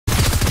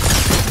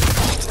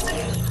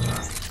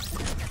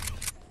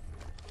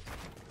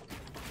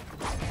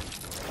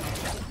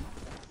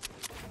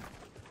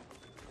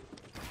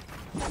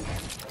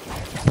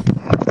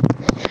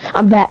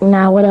I'm back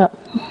now. What up?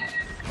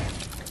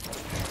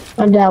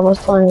 My dad was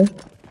playing.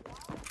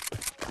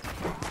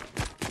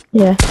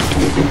 Yeah.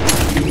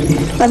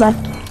 Bye bye.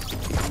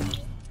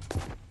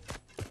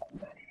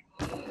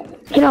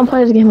 He don't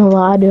play this game a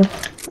lot. I do.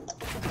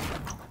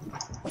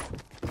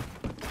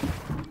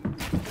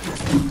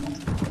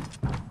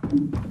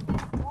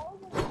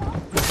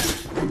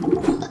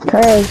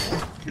 Cause,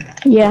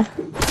 yeah.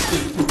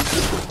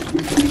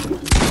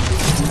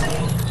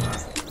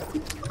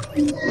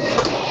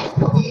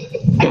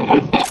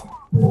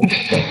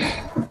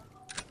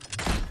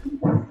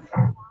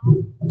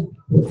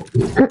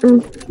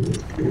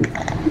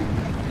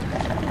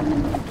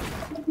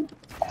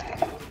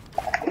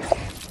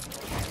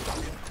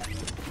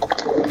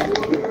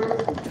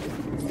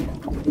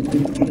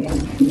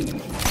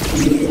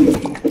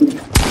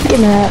 Get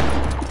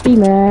mad. Be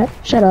mad.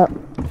 Shut up.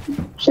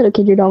 Shut up,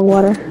 kid. Your dog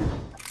water.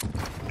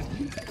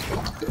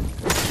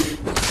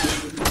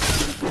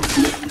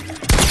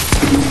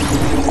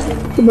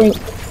 Blink.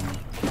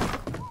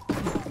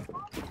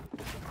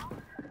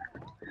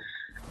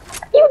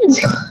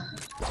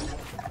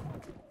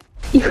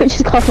 You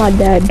just called my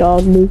dad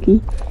dog,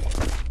 Mookie.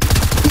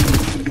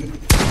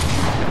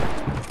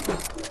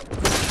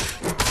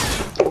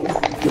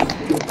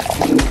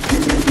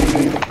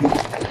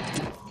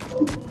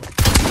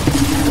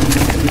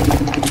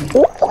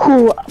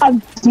 Ooh,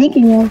 I'm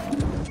dinking you.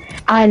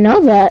 I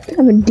know that.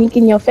 I've been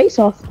dinking your face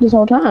off this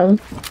whole time.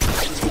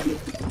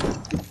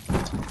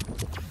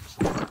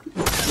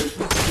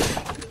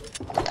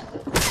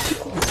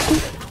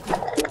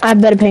 I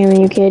better pay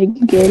than you, kid.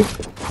 You good?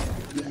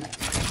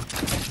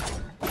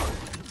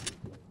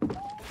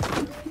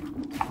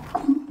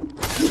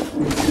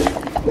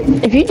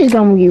 If you just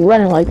gonna be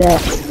running like that.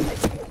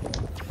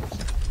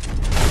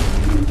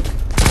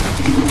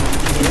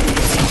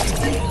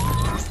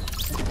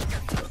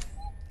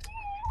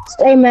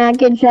 Stay mad,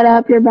 kid. Shut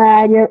up. You're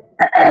bad. You're.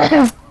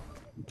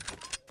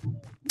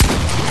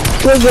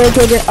 You're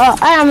good. Oh,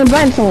 I'm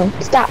inviting someone.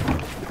 Stop.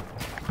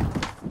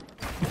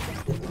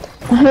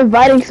 I'm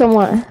inviting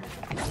someone.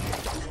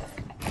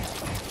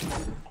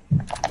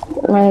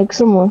 Like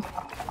someone.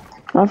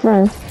 My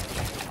friend.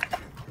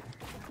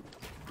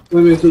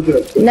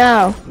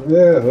 No.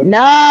 Yeah.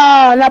 No,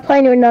 I'm not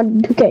playing with no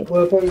 2K.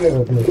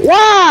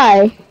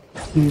 Why?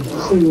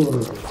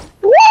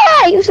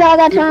 Why? You said I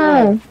got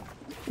time.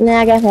 Nah,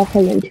 I guess I'll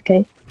play in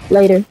 2K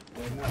later.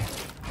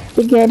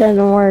 2K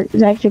doesn't work.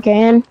 Zach, you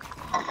can.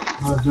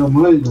 How's your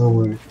money gonna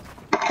work?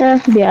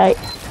 Be alright.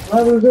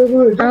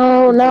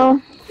 Oh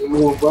no.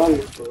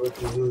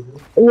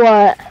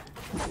 What?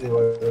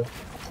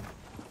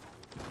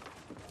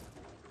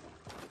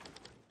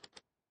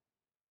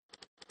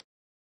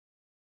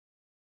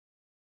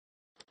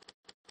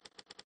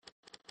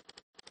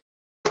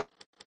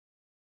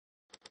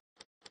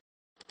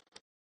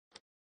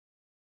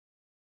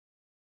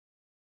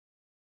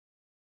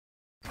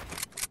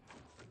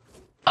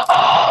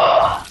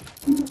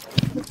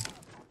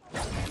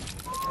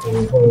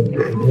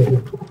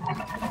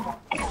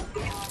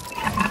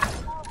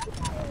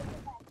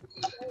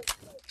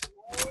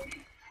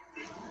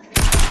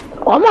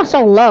 Why am I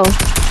so low?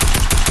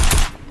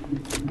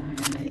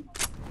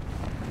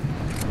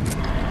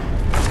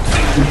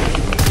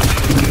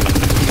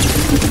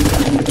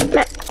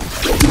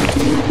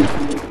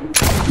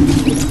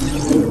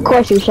 Of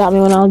course you shot me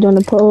when I was doing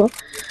the pull.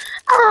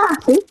 Ah,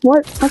 see?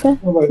 Work. Okay.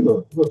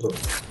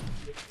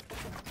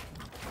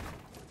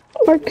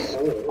 Works.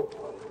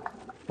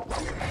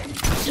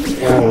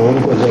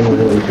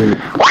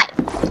 What?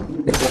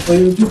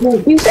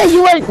 You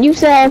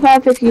said if I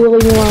fix you,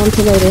 leave me alone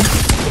until later.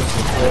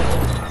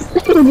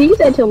 You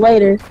said till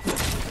later.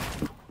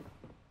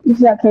 You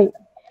suck, kid.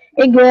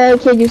 Hey, good,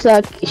 kid, you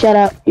suck. Shut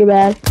up. You're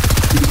bad.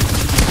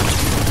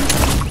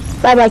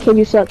 Bye bye, kid,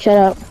 you suck. Shut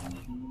up.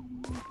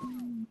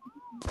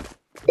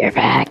 You're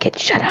bad, kid.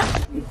 Shut up.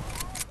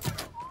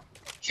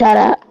 Shut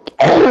up.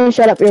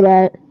 Shut up, you're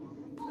bad.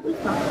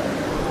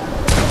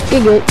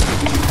 Get good.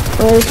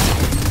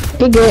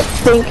 Get good.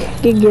 Think.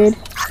 Get good.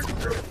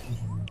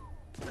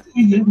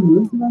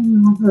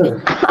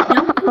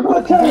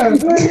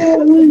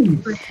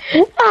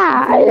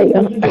 Ah, there you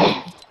go.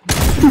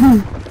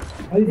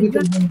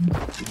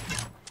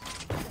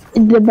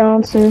 The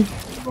bouncer.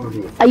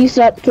 I used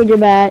to kill your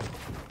bat.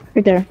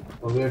 Right there.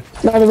 Okay.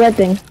 No, the red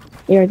thing.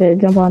 Yeah, right there.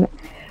 Jump on it.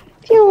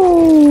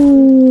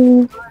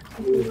 Pew!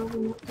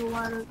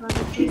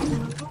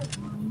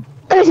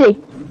 Let me see.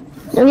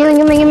 Give me.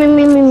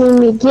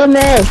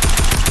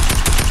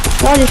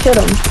 Why did you shoot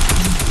him?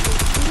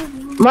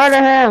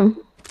 Murder him.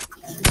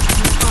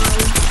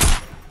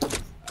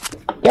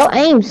 Your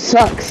aim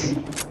sucks.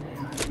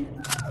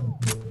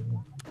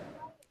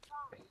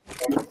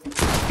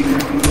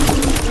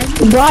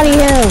 Body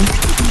him.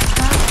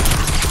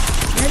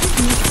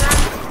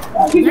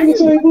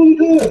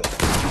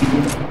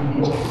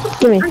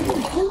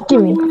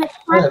 Give me.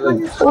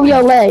 Move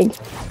your leg.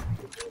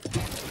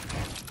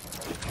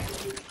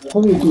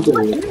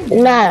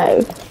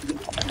 No.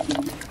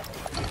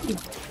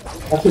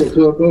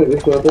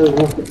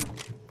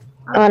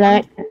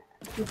 Alright.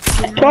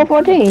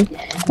 12:14.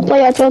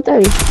 Play at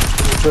 12:30.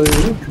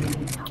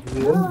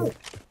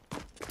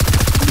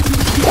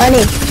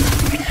 Lenny.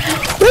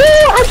 Woo!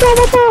 I tried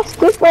my fast.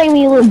 Quit playing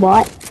me, you little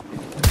bot.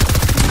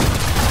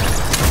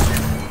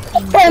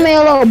 Play me, a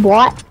little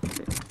bot.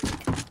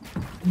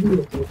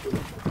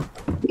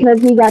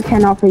 Because he got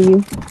 10 off of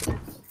you.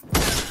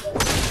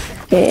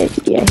 Yeah,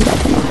 he got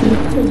 10 off of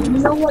you. You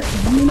know what?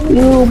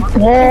 You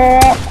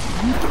bot.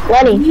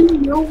 Lenny.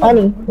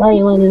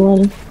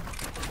 Lenny.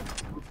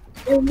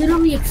 It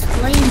literally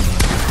explains.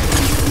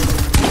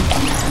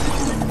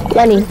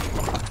 Lenny.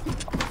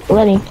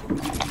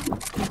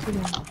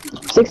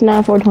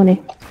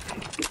 69420.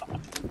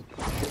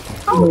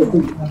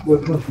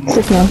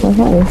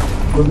 69420.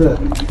 What's that?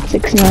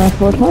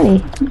 69420.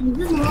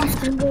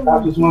 Stop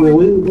this money.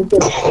 What's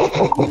that?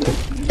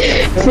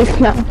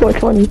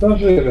 69420. Stop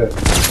saying that.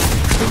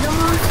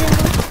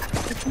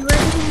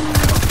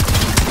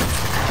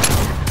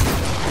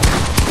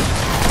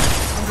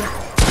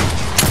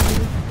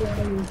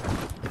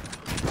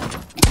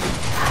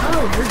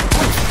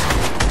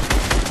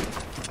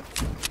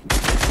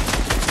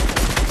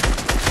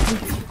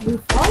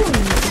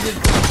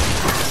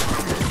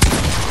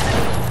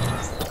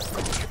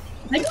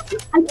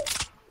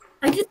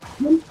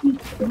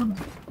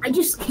 I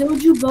just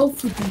killed you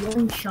both with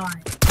one shot.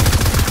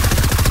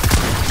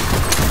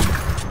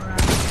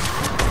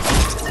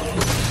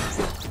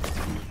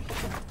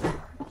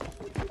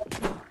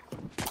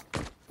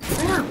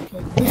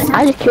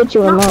 I just killed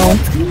you alone.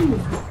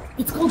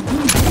 It's called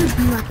being better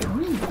than not the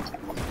win.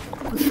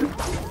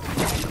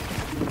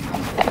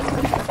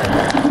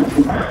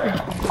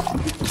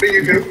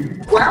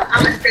 Well,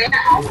 I'm gonna stay at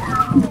home.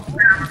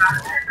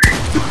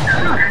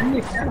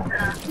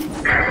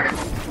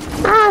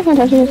 Ah, I can't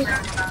touch this.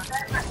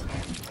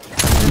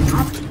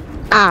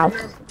 Ow.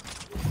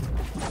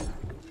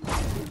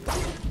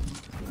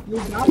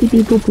 Pee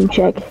pee poo poo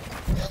check.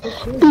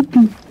 Pee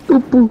pee poo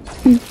poo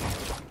pee.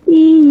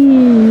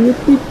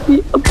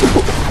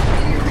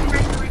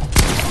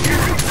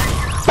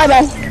 Bye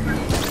bye.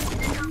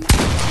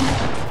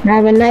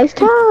 Have a nice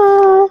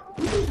time.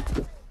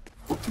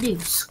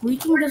 Dude,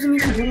 squeaking doesn't mean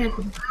you're good at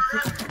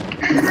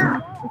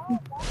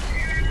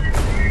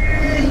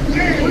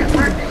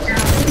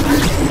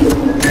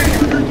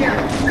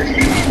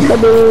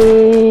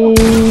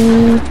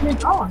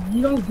Oh,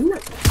 you don't do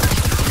it.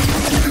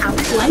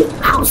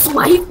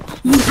 Housewife,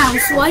 you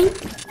housewife.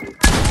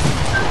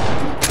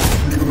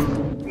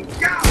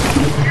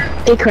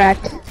 It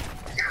cracked.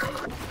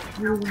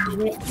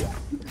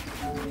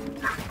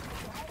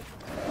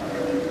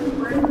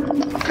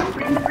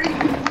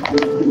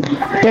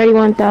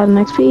 31,000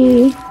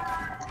 XP.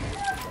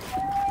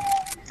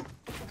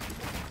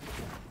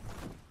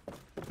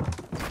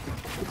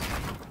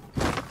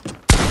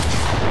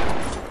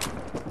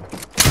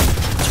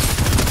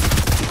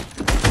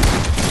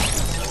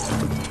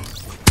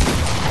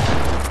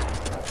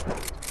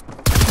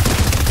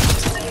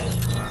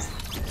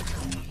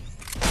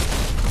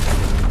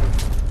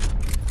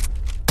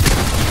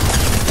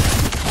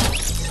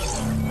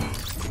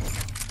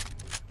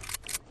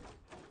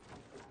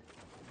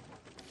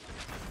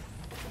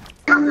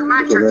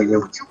 My church, you do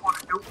what you want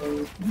to do.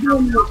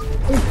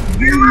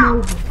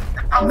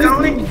 I'm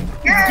doing it.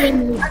 Yeah. I said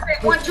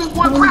 1, 2,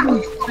 1, clap. You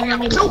gonna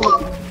have 2 of them.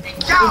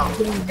 Y'all,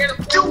 get them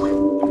do it.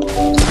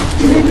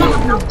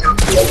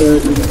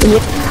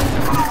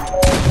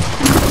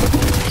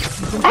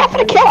 I have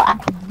to kill her.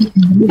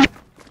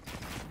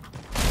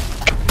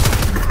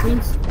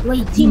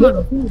 Wait, team up.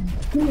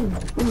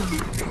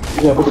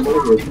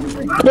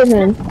 It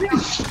isn't.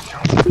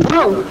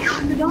 Oh,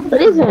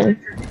 it isn't.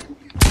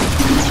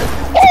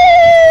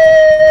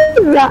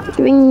 Rock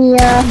me,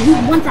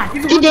 One tap.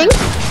 Eating.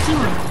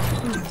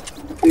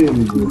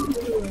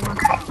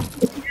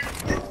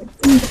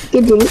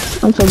 Kidding.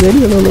 I'm so good,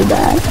 you're really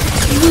bad.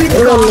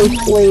 Literally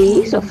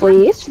fleas, a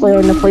fleas, flare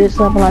in the fleas,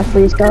 level like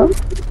fleas go.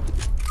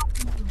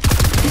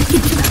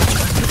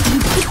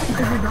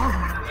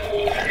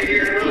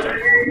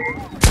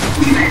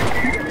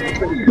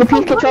 The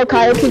peak control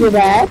card to the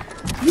bad.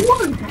 You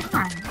are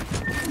bad.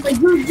 Like,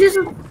 you're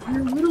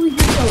literally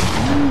just so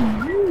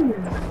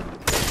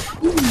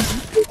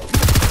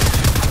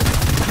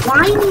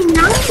why you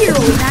not you?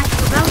 That's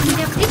about to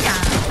get bigger.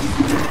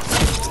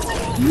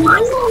 Why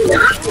you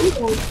not you?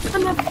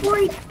 I'm at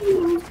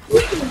 14.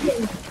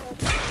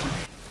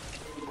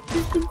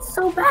 This is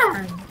so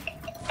bad.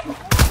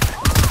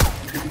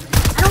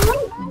 I don't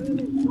like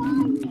it.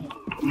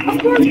 Of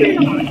course you're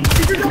not.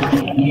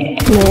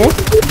 Miss.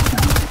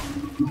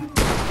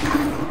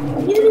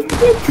 You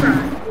did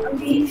try.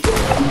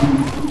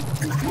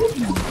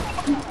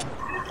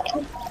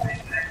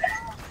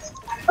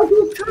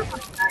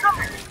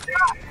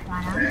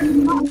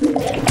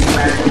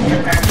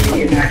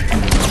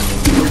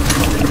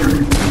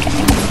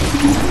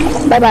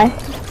 Bye bye.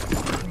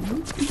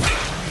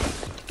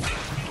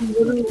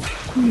 Little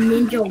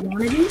ninja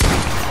wannabe.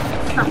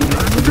 Stop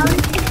talking about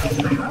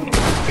it.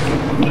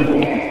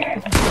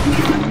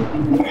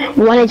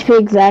 1 HP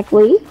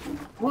exactly.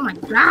 Oh my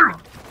god.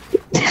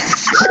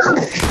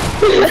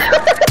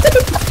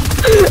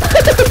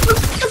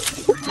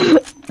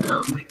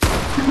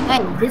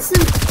 Hey, this is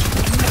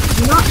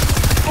not.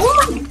 Oh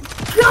my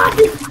god!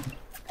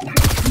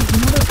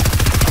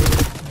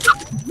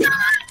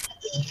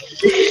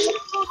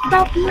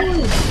 Stop me!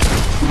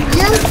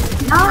 Yes,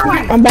 no!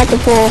 I'm back to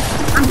full.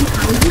 I'm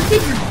behind you,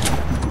 did you?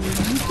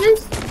 This?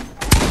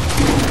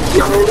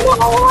 No,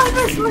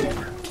 this one!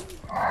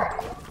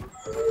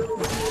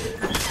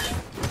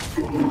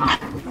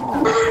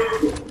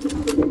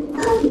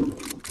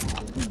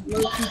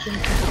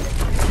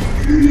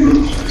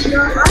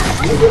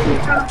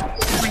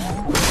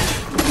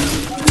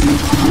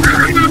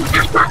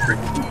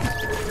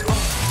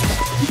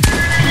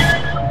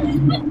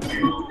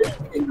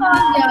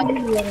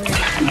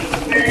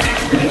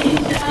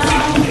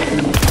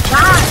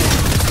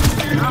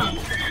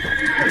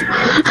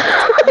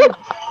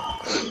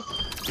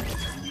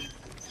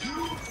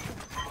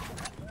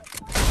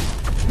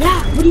 Yeah,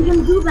 what are you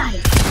gonna do about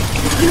it?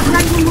 You gonna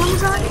crack your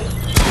lungs on it?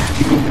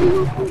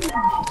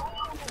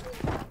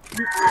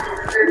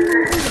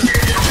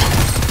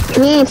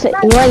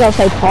 You wanna go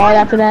play Paul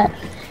after that?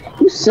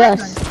 You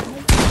sus.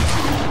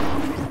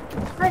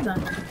 Hi, bud.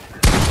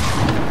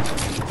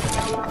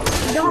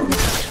 Don't.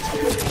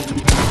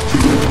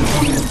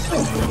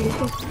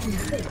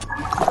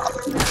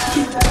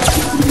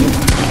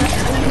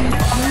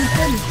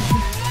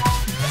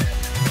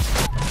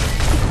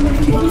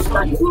 He's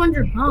got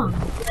 200 pounds.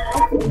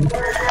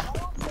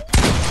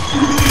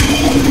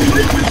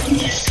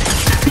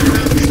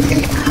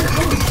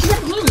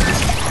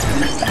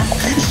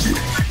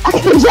 I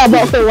can jump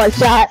off in one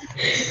shot.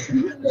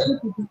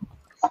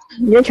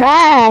 You're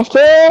trash,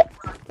 kid.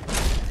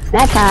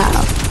 That's how.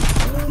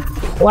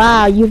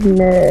 Wow, you've big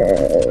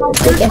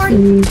ass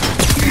you.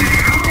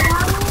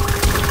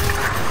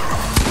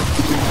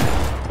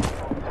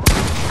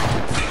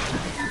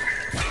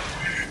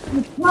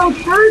 Well,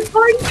 third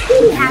party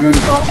team has to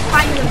go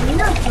find an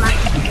arena so I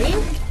can play.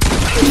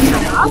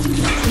 Shut up.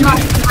 You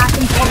have to have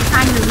them all the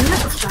time in the arena,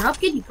 so shut up,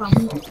 kid. You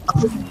probably.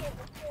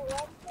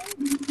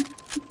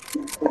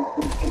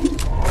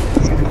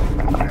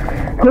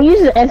 Who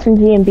uses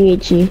SMG and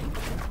BHE?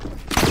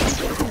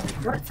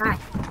 What a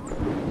fact.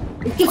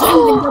 This kid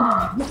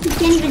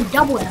can't even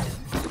double it.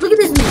 Look at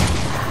this man.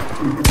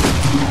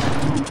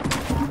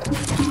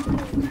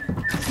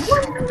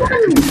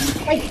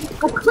 1v1. Like,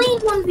 a clean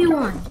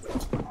 1v1.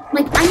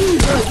 Like, I mean,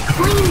 like,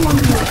 clean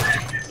 1v1.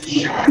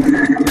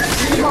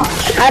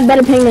 I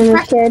better ping than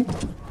this kid.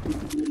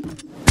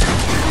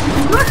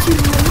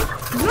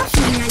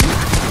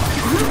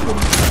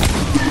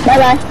 Bye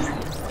bye.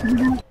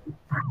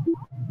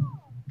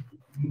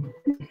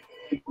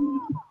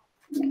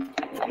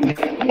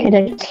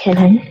 Kidding,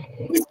 kidding.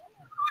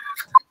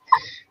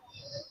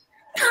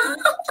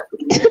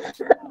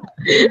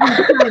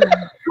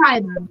 Cry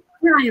about it.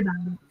 Cry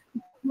about it.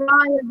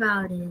 Cry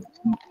about it.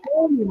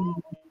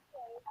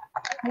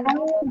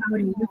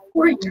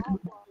 Before you.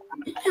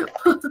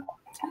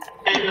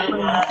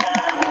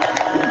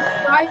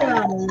 Cry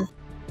about it.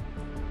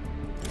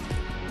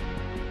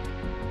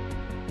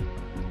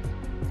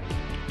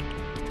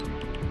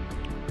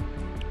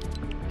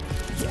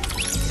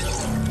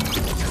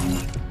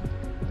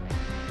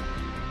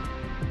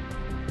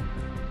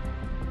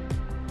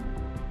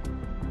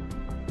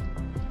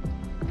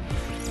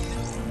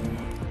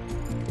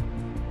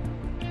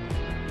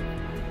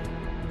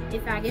 Hey,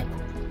 faggot.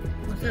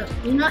 What's up?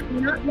 You're not,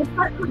 let's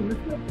start clean.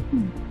 Let's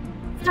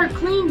start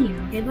clean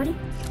here, okay, buddy?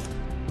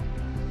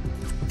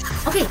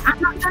 Okay, I'm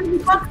not trying to be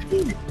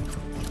fucking.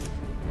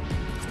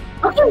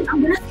 Okay,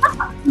 I'm gonna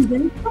stop.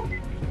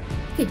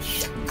 Okay,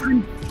 shh.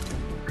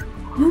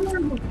 You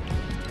wanna go